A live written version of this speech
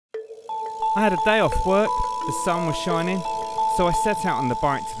I had a day off work, the sun was shining, so I set out on the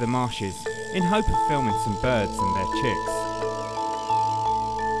bike to the marshes in hope of filming some birds and their chicks.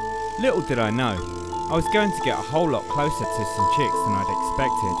 Little did I know, I was going to get a whole lot closer to some chicks than I'd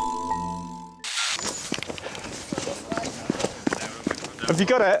expected. Have you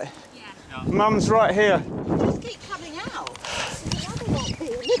got it? Yeah. Mum's right here. Just keep coming out.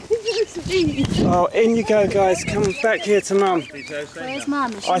 Oh, in you go, guys. Come back here to Mum. Where's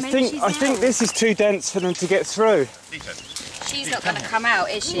Mum? I think this is too dense for them to get through. She's not going to come out,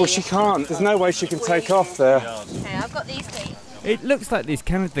 is she? Well, she can't. There's no way she can take off there. Okay, I've got these things. It looks like these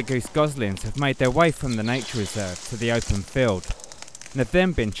Canada goose goslings have made their way from the nature reserve to the open field, and have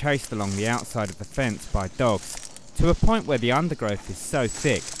then been chased along the outside of the fence by dogs to a point where the undergrowth is so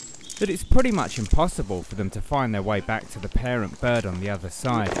thick that it's pretty much impossible for them to find their way back to the parent bird on the other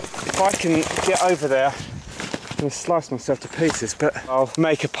side. If I can get over there, I'm going to slice myself to pieces, but I'll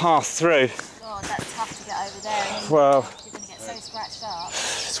make a path through. God, that's tough to get over there. And Well, you're going to get so scratched up.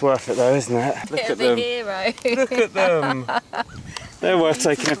 it's worth it though, isn't it? Look at them. Hero. Look at them. They're worth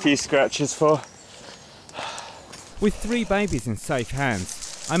taking a few scratches for. With 3 babies in safe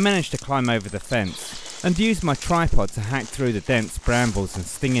hands, I managed to climb over the fence and use my tripod to hack through the dense brambles and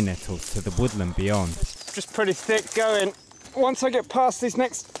stinging nettles to the woodland beyond. It's just pretty thick going. Once I get past these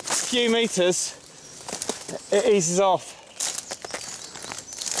next few metres, it eases off.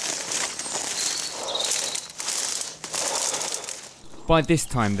 By this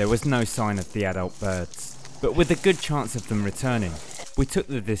time there was no sign of the adult birds, but with a good chance of them returning, we took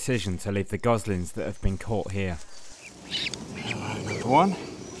the decision to leave the goslings that have been caught here. Number one.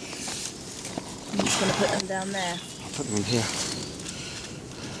 I'm just going to put them down there. I'll put them in here.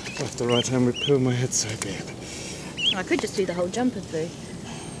 Left the right hand would pull my head so big. I could just do the whole jumper through.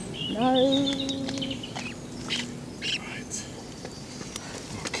 No. Right.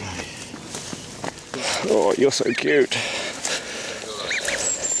 Okay. Oh, you're so cute.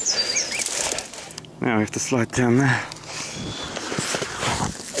 Now we have to slide down there.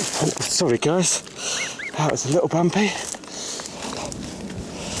 Oh, sorry guys, that was a little bumpy.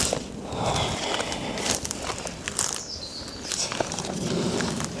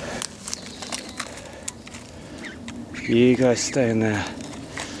 You guys stay in there.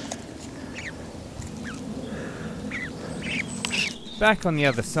 Back on the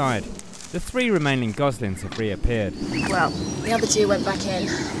other side, the 3 remaining goslings have reappeared. Well, the other 2 went back in.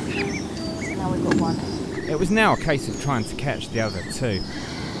 So now we've got 1. It was now a case of trying to catch the other 2.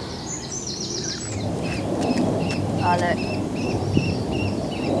 Oh, look.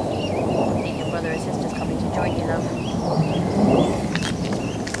 I think your brother or sister's coming to join you, love.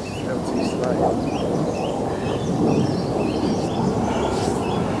 Still too slow.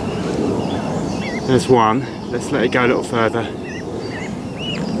 There's one. Let's let it go a little further.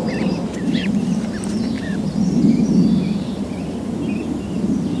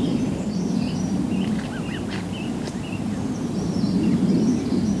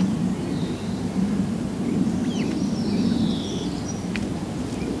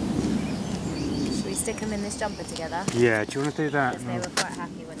 Should we stick them in this jumper together? Yeah, do you want to do that? Because they were quite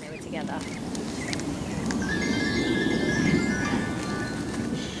happy when they were together.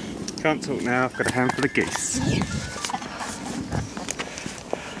 Can't talk now, I've got a handful of geese.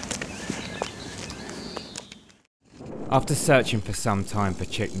 After searching for some time for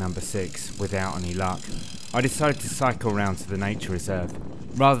chick number 6 without any luck, I decided to cycle round to the nature reserve,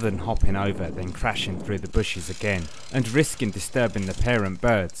 rather than hopping over then crashing through the bushes again and risking disturbing the parent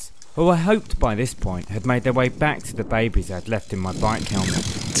birds, who I hoped by this point had made their way back to the babies I'd left in my bike helmet.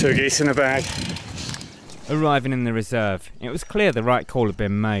 2 geese in a bag. Arriving in the reserve, it was clear the right call had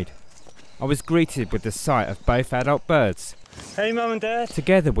been made. I was greeted with the sight of both adult birds, Hey Mum and Dad.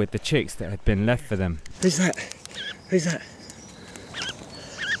 together with the chicks that had been left for them. Who's that? Who's that?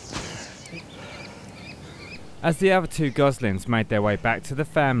 As the other 2 goslings made their way back to the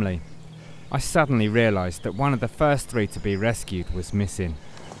family, I suddenly realised that one of the first 3 to be rescued was missing.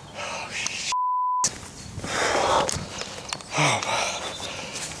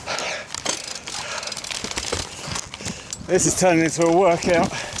 This is turning into a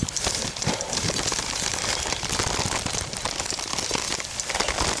workout.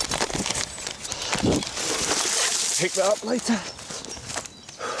 Pick that up later.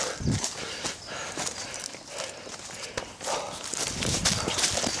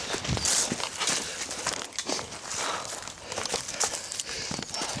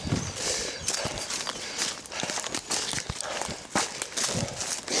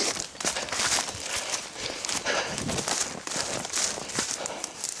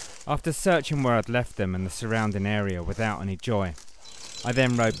 After searching where I'd left them and the surrounding area without any joy, I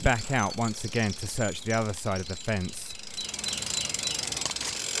then rode back out once again to search the other side of the fence.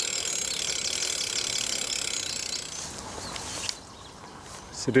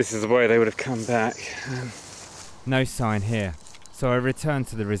 So this is the way they would have come back. No sign here, so I returned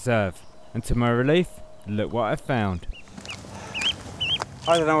to the reserve, and to my relief, look what I found.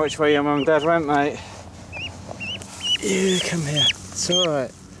 I don't know which way your mum and dad went, mate. You come here. It's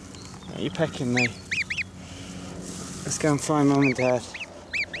alright. You're pecking me. Let's go and find mum and dad.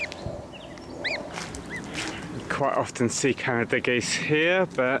 You quite often see Canada geese here,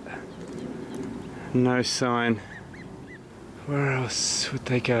 but no sign. Where else would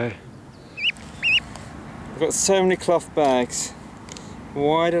they go? I've got so many cloth bags.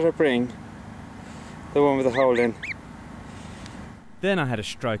 Why did I bring the one with the hole in? Then I had a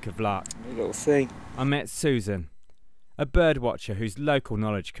stroke of luck. A little thing. I met Susan, a bird watcher whose local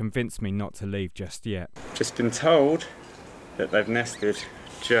knowledge convinced me not to leave just yet. Just been told that they've nested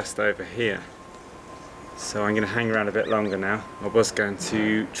just over here. So I'm going to hang around a bit longer now. I was going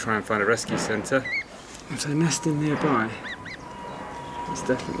to try and find a rescue centre. If they're nesting nearby, it's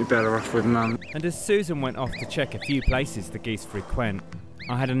definitely better off with mum. And as Susan went off to check a few places the geese frequent,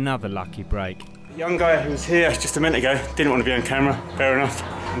 I had another lucky break. The young guy who was here just a minute ago didn't want to be on camera, fair enough.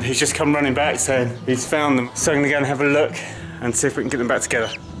 And he's just come running back saying he's found them. So I'm going to go and have a look and see if we can get them back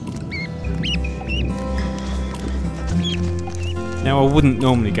together. Now I wouldn't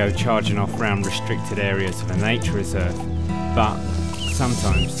normally go charging off round restricted areas of a nature reserve, but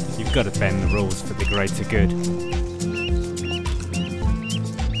sometimes you've got to bend the rules for the greater good.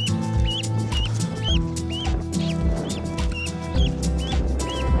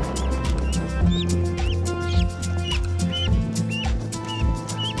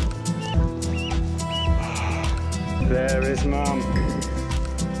 There is mum.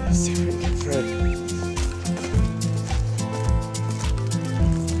 Let's see if we can get through.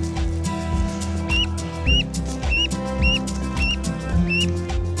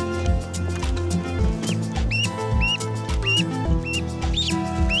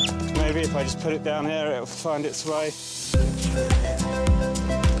 Maybe if I just put it down here, it'll find its way.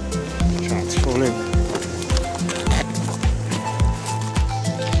 Try not to fall in.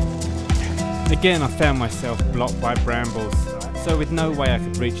 Again I found myself blocked by brambles, so with no way I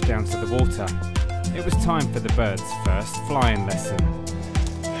could reach down to the water. It was time for the birds' first flying lesson.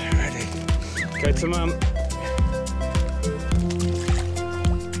 Ready? Go to mum.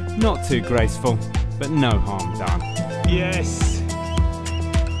 Not too graceful, but no harm done. Yes!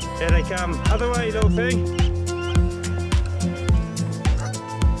 Here they come. Other way, little thing.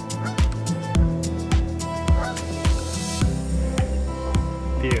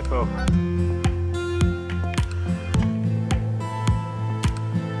 Beautiful.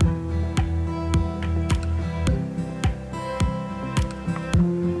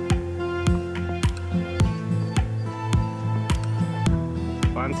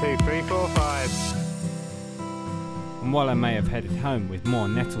 One, two, three, four, five. And while I may have headed home with more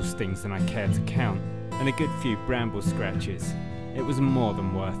nettle stings than I cared to count, and a good few bramble scratches, it was more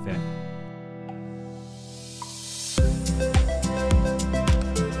than worth it.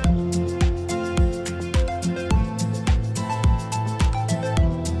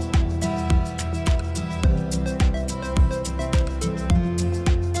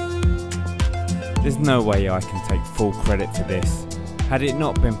 There's no way I can take full credit for this. Had it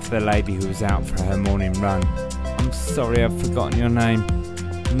not been for the lady who was out for her morning run, I'm sorry I've forgotten your name,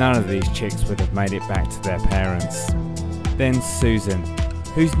 none of these chicks would have made it back to their parents. Then Susan,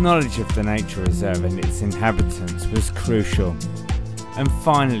 whose knowledge of the nature reserve and its inhabitants was crucial. And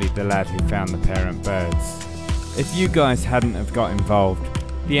finally the lad who found the parent birds. If you guys hadn't have got involved,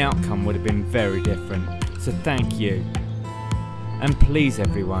 the outcome would have been very different, so thank you. And please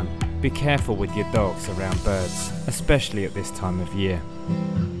everyone, be careful with your dogs around birds, especially at this time of year.